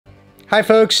Hi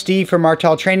folks, Steve from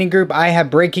Martell Training Group. I have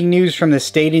breaking news from the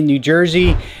state of New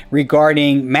Jersey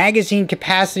regarding magazine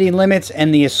capacity limits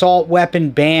and the assault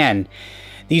weapon ban.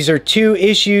 These are two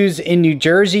issues in New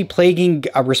Jersey plaguing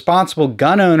responsible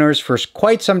gun owners for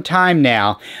quite some time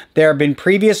now. There have been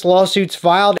previous lawsuits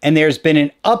filed, and there's been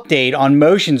an update on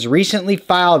motions recently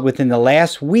filed within the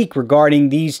last week regarding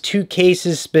these two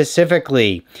cases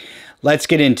specifically. Let's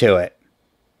get into it.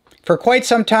 For quite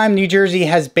some time, New Jersey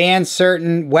has banned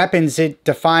certain weapons it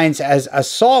defines as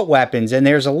assault weapons, and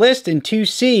there's a list in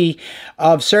 2C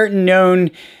of certain known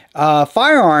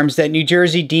firearms that New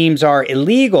Jersey deems are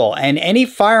illegal, and any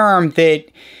firearm that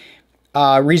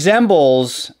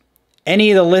resembles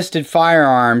any of the listed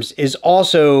firearms is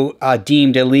also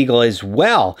deemed illegal as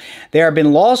well. There have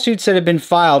been lawsuits that have been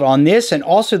filed on this and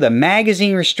also the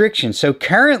magazine restriction. So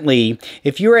currently,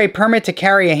 if you're a permit to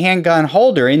carry a handgun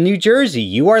holder in New Jersey,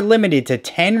 you are limited to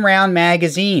 10-round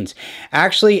magazines.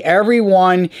 Actually,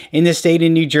 everyone in the state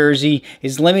of New Jersey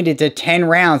is limited to 10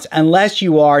 rounds unless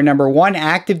you are, number one,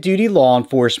 active duty law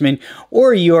enforcement,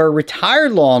 or you are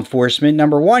retired law enforcement,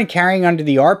 number one, carrying under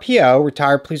the RPO,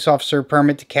 retired police officer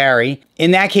permit to carry.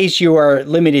 In that case, you are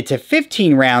limited to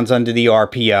 15 rounds under the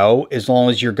RPO, as long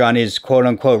as your gun is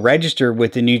quote-unquote registered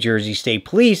with the New Jersey State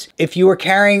Police. If you are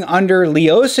carrying under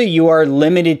LEOSA, you are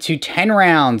limited to 10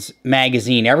 rounds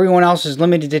magazine. Everyone else is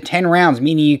limited to 10 rounds,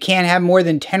 meaning you can't have more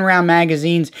than 10-round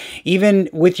magazines, even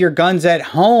with your guns at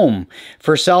home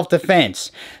for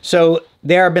self-defense. So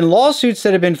there have been lawsuits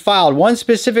that have been filed, one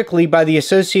specifically by the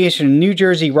Association of New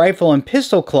Jersey Rifle and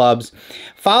Pistol Clubs,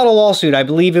 filed a lawsuit, I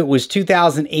believe it was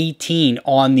 2018,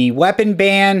 on the weapon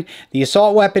ban, the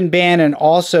assault weapon ban, and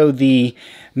also the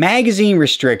magazine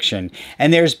restriction.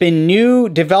 And there's been new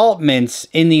developments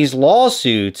in these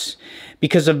lawsuits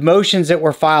because of motions that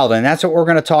were filed, and that's what we're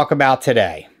going to talk about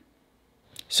today.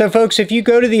 So folks, if you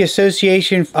go to the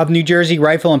Association of New Jersey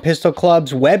Rifle and Pistol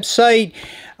Clubs website,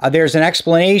 there's an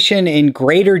explanation in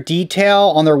greater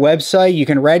detail on their website. You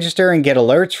can register and get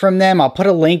alerts from them. I'll put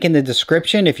a link in the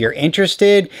description if you're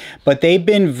interested, but they've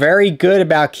been very good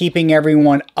about keeping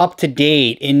everyone up to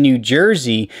date in New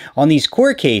Jersey on these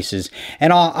court cases.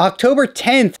 And on October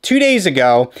 10th, 2 days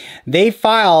ago, they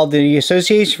filed, the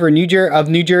Association of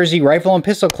New Jersey Rifle and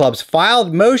Pistol Clubs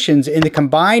filed motions in the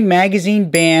combined magazine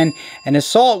ban and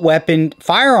assault weapon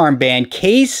firearm ban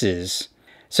cases.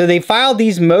 So they filed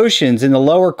these motions in the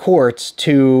lower courts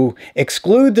to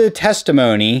exclude the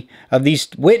testimony of these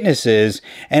witnesses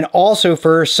and also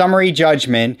for summary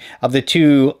judgment of the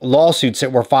two lawsuits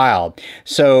that were filed.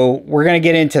 So we're going to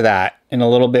get into that in a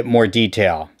little bit more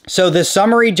detail. So the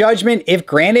summary judgment, if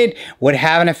granted, would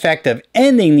have an effect of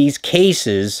ending these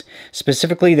cases,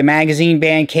 specifically the magazine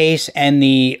ban case and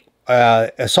the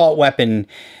assault weapon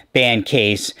ban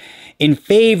case, in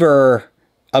favor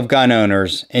of gun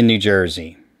owners in New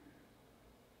Jersey.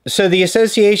 So the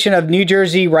Association of New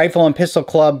Jersey Rifle and Pistol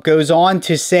Club goes on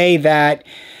to say that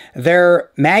their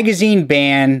magazine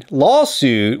ban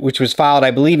lawsuit, which was filed,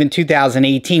 I believe, in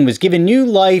 2018, was given new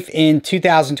life in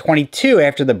 2022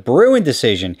 after the Bruen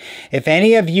decision. If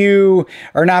any of you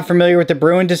are not familiar with the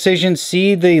Bruen decision,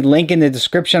 see the link in the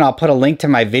description. I'll put a link to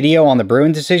my video on the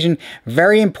Bruen decision.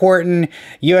 Very important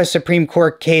U.S. Supreme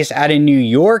Court case out in New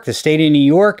York, the state of New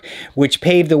York, which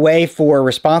paved the way for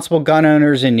responsible gun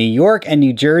owners in New York and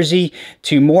New Jersey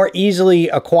to more easily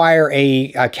acquire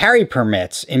carry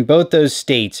permits in both those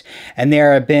states. And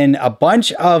there have been a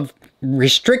bunch of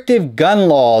restrictive gun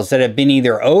laws that have been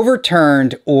either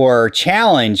overturned or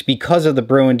challenged because of the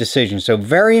Bruen decision. So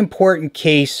very important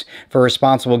case for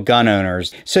responsible gun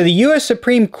owners. So the U.S.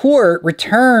 Supreme Court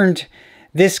returned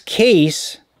this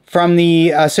case from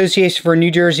the Association for New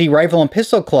Jersey Rifle and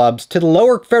Pistol Clubs to the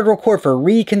lower federal court for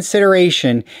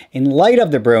reconsideration in light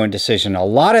of the Bruen decision. A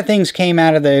lot of things came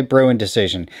out of the Bruen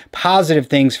decision, positive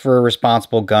things for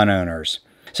responsible gun owners.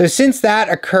 So since that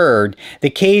occurred, the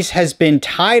case has been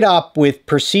tied up with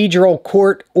procedural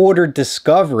court-ordered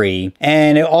discovery,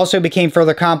 and it also became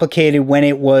further complicated when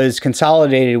it was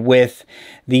consolidated with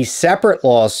the separate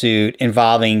lawsuit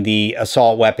involving the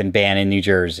assault weapon ban in New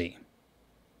Jersey.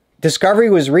 Discovery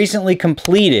was recently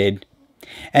completed,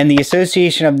 and the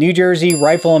Association of New Jersey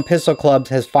Rifle and Pistol Clubs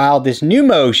has filed this new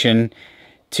motion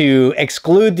to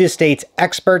exclude the state's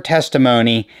expert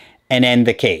testimony and end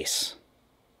the case.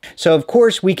 So, of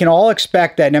course, we can all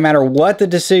expect that no matter what the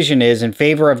decision is in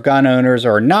favor of gun owners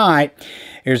or not,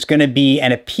 there's going to be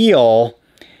an appeal,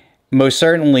 most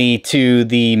certainly, to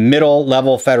the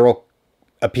middle-level federal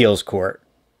appeals court.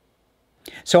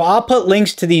 So I'll put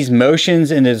links to these motions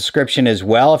in the description as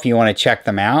well if you want to check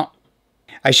them out.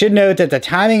 I should note that the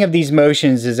timing of these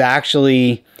motions is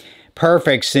actually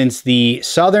perfect since the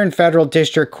Southern Federal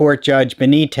District Court Judge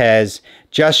Benitez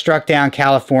just struck down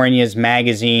California's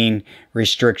magazine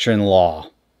restriction law.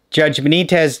 Judge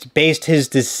Benitez based his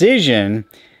decision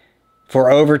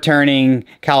for overturning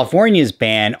California's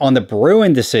ban on the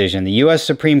Bruen decision, the U.S.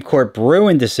 Supreme Court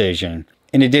Bruen decision,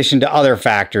 in addition to other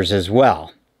factors as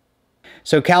well.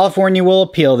 So California will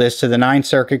appeal this to the Ninth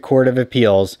Circuit Court of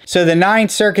Appeals. So the Ninth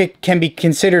Circuit can be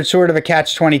considered sort of a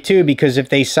catch-22 because if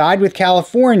they side with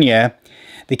California,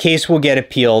 the case will get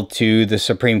appealed to the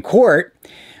Supreme Court,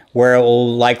 where it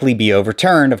will likely be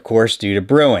overturned, of course, due to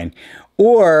Bruen.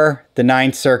 Or the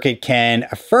Ninth Circuit can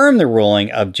affirm the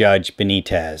ruling of Judge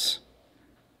Benitez.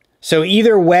 So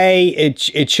either way,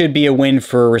 it should be a win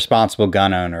for responsible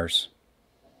gun owners.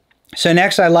 So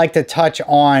next, I'd like to touch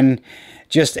on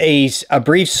just a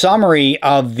brief summary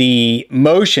of the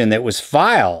motion that was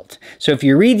filed. So if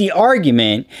you read the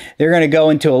argument, they're going to go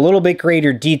into a little bit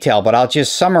greater detail, but I'll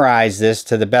just summarize this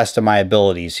to the best of my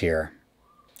abilities here.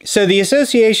 So the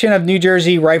Association of New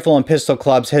Jersey Rifle and Pistol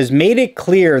Clubs has made it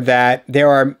clear that there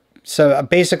are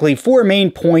basically 4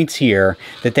 main points here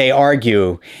that they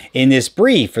argue in this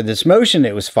brief or this motion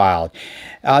that was filed.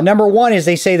 Number 1 is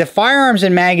they say the firearms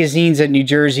and magazines that New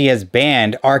Jersey has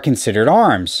banned are considered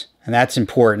arms. And that's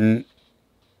important.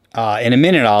 In a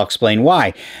minute, I'll explain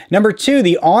why. Number 2,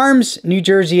 the arms New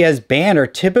Jersey has banned are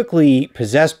typically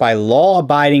possessed by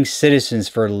law-abiding citizens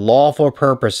for lawful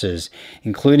purposes,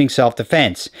 including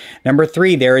self-defense. Number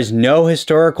 3, there is no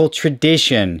historical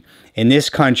tradition in this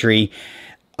country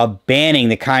of banning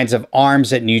the kinds of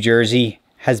arms that New Jersey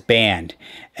has banned.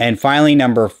 And finally,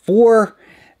 number 4,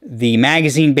 the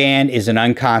magazine ban is an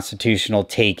unconstitutional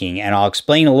taking. And I'll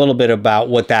explain a little bit about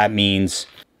what that means.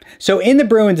 So in the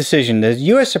Bruen decision, the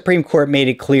U.S. Supreme Court made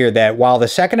it clear that while the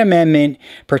Second Amendment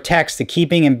protects the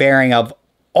keeping and bearing of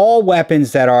all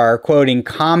weapons that are, quote, in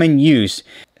common use,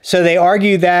 so they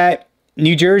argue that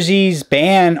New Jersey's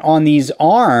ban on these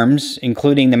arms,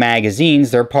 including the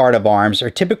magazines, they're part of arms, are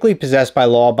typically possessed by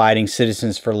law-abiding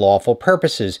citizens for lawful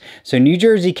purposes. So New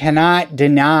Jersey cannot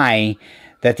deny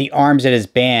that the arms it has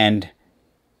banned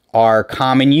are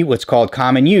common use, what's called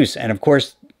common use. And of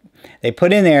course, they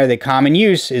put in there that common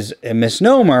use is a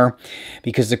misnomer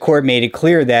because the court made it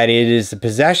clear that it is the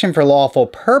possession for lawful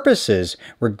purposes,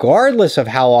 regardless of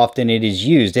how often it is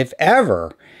used, if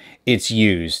ever it's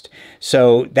used.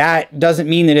 So that doesn't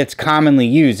mean that it's commonly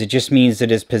used. It just means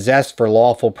that it's possessed for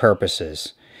lawful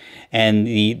purposes. And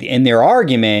in their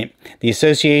argument, the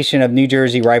Association of New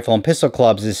Jersey Rifle and Pistol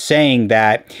Clubs is saying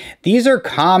that these are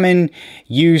common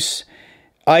use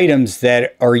items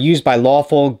that are used by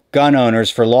lawful gun owners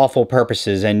for lawful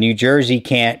purposes, and New Jersey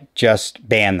can't just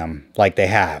ban them like they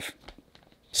have.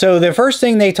 So the first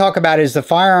thing they talk about is the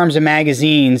firearms and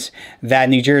magazines that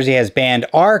New Jersey has banned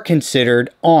are considered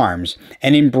arms.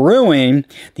 And in Bruen,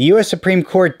 the U.S. Supreme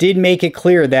Court did make it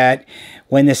clear that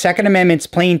when the Second Amendment's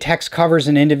plain text covers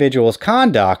an individual's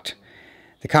conduct,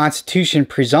 the Constitution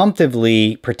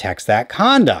presumptively protects that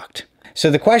conduct. So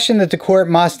the question that the court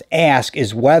must ask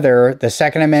is whether the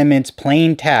Second Amendment's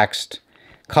plain text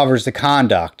covers the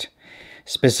conduct.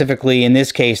 Specifically, in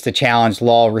this case, the challenge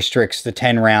law restricts the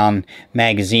 10-round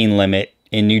magazine limit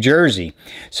in New Jersey.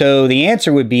 So the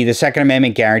answer would be the Second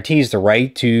Amendment guarantees the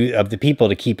right of the people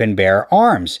to keep and bear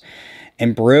arms.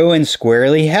 And Bruen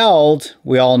squarely held,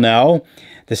 we all know,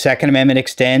 the Second Amendment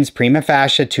extends prima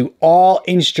facie to all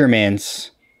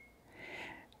instruments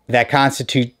that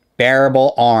constitute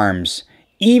bearable arms,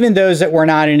 even those that were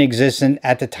not in existence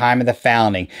at the time of the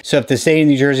founding. So if the state of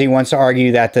New Jersey wants to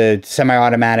argue that the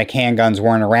semi-automatic handguns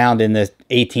weren't around in the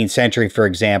 18th century, for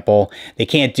example, they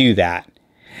can't do that.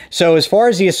 So as far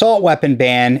as the assault weapon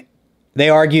ban, they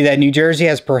argue that New Jersey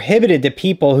has prohibited the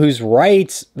people whose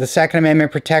rights the Second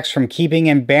Amendment protects from keeping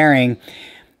and bearing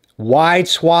wide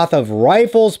swath of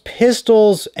rifles,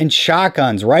 pistols, and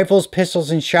shotguns. Rifles, pistols,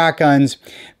 and shotguns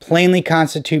plainly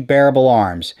constitute bearable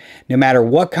arms, no matter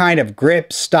what kind of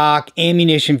grip, stock,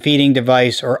 ammunition feeding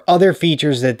device, or other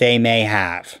features that they may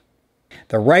have.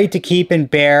 The right to keep and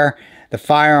bear the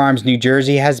firearms New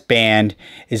Jersey has banned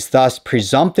is thus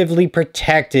presumptively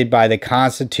protected by the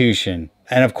Constitution.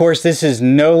 And of course, this is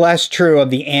no less true of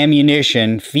the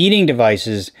ammunition feeding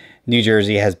devices New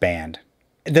Jersey has banned.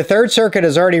 The Third Circuit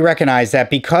has already recognized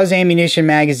that because ammunition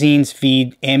magazines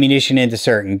feed ammunition into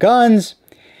certain guns,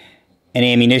 and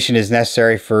ammunition is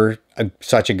necessary for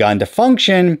such a gun to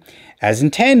function as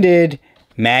intended,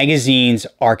 magazines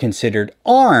are considered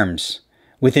arms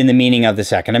within the meaning of the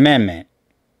Second Amendment.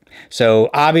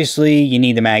 So obviously you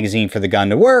need the magazine for the gun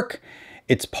to work.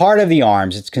 It's part of the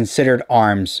arms. It's considered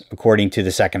arms according to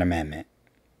the Second Amendment.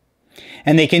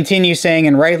 And they continue saying,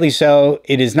 and rightly so,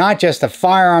 it is not just the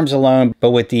firearms alone,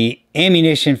 but with the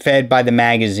ammunition fed by the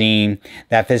magazine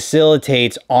that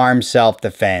facilitates armed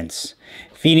self-defense.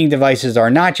 Feeding devices are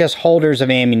not just holders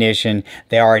of ammunition,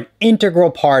 they are an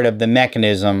integral part of the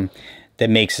mechanism that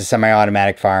makes the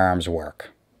semi-automatic firearms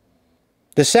work.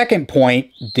 The second point,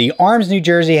 the arms New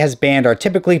Jersey has banned are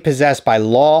typically possessed by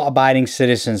law-abiding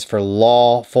citizens for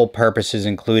lawful purposes,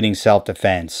 including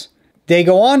self-defense. They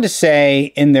go on to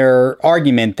say in their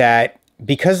argument that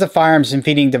because the firearms and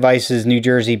feeding devices New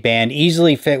Jersey banned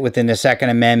easily fit within the Second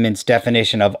Amendment's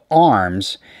definition of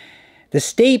arms, the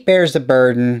state bears the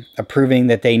burden of proving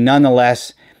that they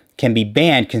nonetheless can be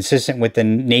banned consistent with the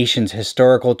nation's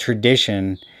historical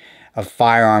tradition of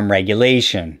firearm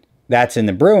regulation. That's in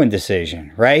the Bruen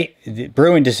decision, right? The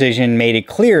Bruen decision made it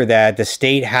clear that the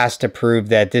state has to prove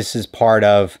that this is part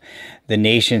of the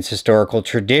nation's historical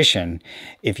tradition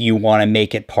if you want to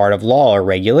make it part of law or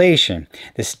regulation.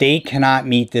 The state cannot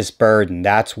meet this burden.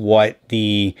 That's what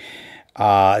the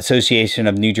Association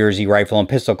of New Jersey Rifle and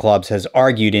Pistol Clubs has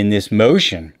argued in this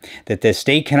motion, that the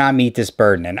state cannot meet this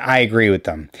burden, and I agree with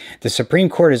them. The Supreme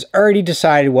Court has already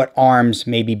decided what arms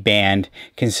may be banned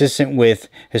consistent with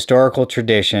historical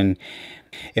tradition.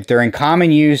 If they're in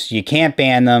common use, you can't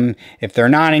ban them. If they're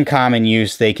not in common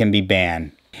use, they can be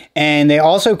banned. And they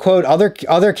also quote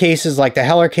other cases like the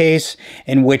Heller case,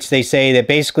 in which they say that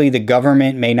basically the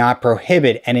government may not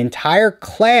prohibit an entire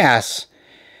class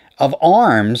of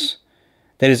arms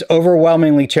that is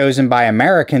overwhelmingly chosen by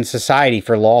American society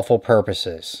for lawful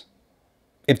purposes.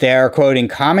 If they are, quote, in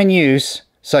common use,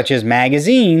 such as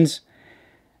magazines,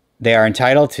 they are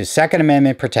entitled to Second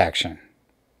Amendment protection.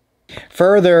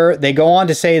 Further, they go on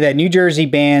to say that New Jersey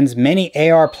bans many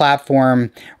AR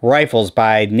platform rifles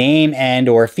by name and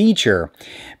or feature,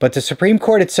 but the Supreme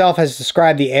Court itself has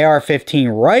described the AR-15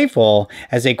 rifle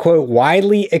as a, quote,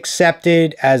 widely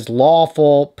accepted as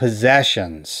lawful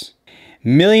possessions.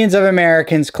 Millions of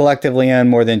Americans collectively own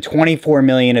more than 24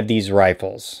 million of these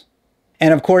rifles.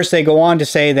 And of course, they go on to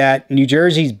say that New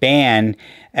Jersey's ban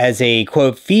as a,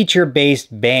 quote,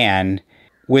 feature-based ban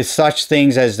with such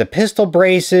things as the pistol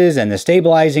braces and the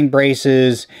stabilizing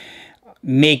braces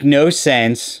make no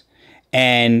sense.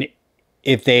 And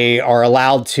if they are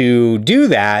allowed to do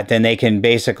that, then they can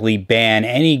basically ban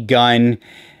any gun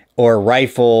or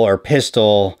rifle or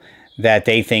pistol that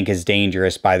they think is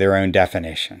dangerous by their own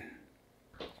definition.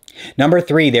 Number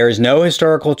 3, there is no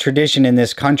historical tradition in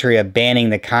this country of banning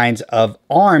the kinds of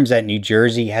arms that New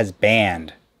Jersey has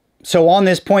banned. So on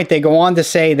this point, they go on to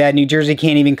say that New Jersey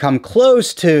can't even come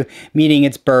close to meeting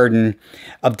its burden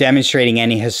of demonstrating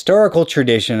any historical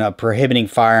tradition of prohibiting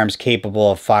firearms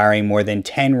capable of firing more than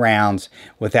 10 rounds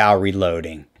without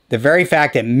reloading. The very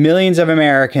fact that millions of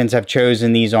Americans have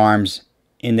chosen these arms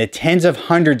in the tens of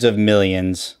hundreds of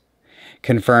millions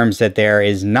confirms that there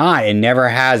is not and never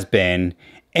has been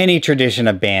any tradition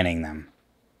of banning them.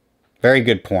 Very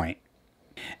good point.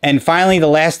 And finally, the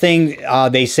last thing,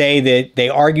 they say that they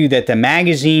argue that the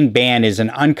magazine ban is an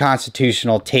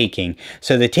unconstitutional taking.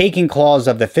 So the taking clause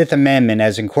of the Fifth Amendment,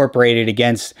 as incorporated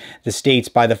against the states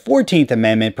by the 14th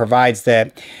Amendment, provides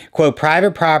that, quote,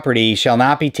 private property shall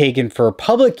not be taken for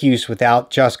public use without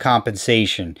just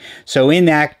compensation. So in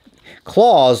that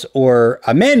clause or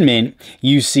amendment,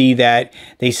 you see that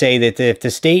they say that if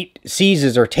the state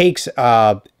seizes or takes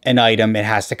an item, it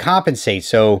has to compensate.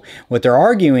 So what they're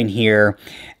arguing here,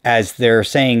 as they're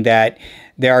saying that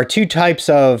there are two types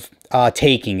of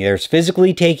taking. There's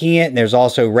physically taking it, and there's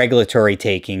also regulatory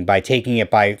taking, by taking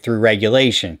it through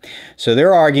regulation. So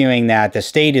they're arguing that the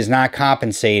state is not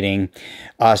compensating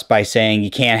us by saying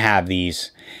you can't have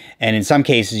these. And in some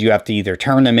cases, you have to either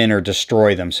turn them in or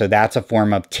destroy them. So that's a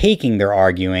form of taking, they're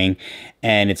arguing,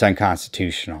 and it's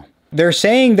unconstitutional. They're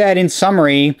saying that, in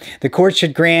summary, the court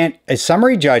should grant a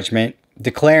summary judgment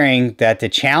declaring that the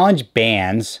challenge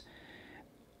bans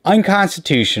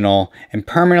unconstitutional and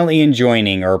permanently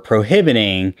enjoining or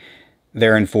prohibiting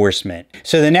their enforcement.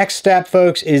 So the next step,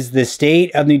 folks, is the state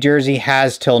of New Jersey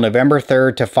has till November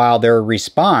 3rd to file their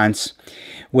response,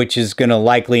 which is going to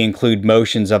likely include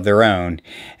motions of their own.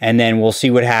 And then we'll see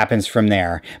what happens from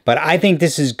there. But I think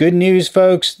this is good news,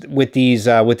 folks, with these,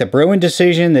 with the Bruen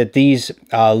decision, that these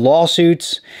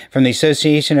lawsuits from the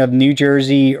Association of New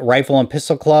Jersey Rifle and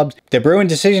Pistol Clubs, the Bruen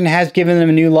decision has given them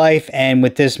a new life. And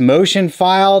with this motion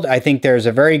filed, I think there's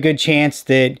a very good chance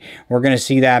that we're going to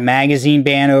see that magazine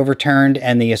ban overturned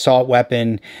and the assault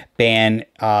weapon ban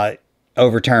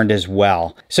overturned as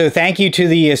well. So thank you to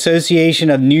the Association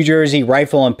of New Jersey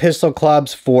Rifle and Pistol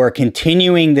Clubs for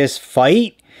continuing this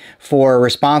fight for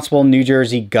responsible New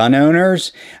Jersey gun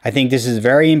owners. I think this is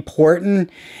very important.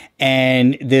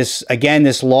 And this, again,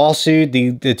 this lawsuit,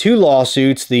 the two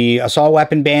lawsuits, the assault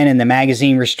weapon ban and the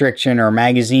magazine restriction, or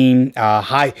magazine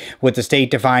what the state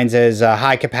defines as a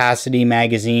high capacity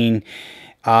magazine,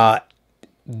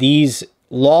 these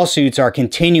lawsuits are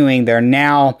continuing. They're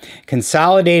now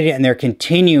consolidated and they're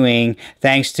continuing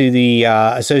thanks to the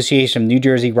Association of New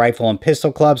Jersey Rifle and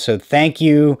Pistol Clubs. So thank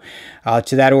you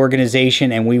to that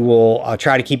organization, and we will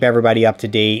try to keep everybody up to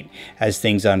date as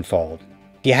things unfold.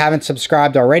 If you haven't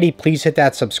subscribed already, please hit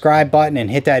that subscribe button and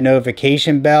hit that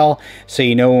notification bell so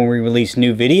you know when we release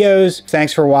new videos.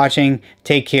 Thanks for watching.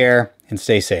 Take care and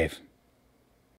stay safe.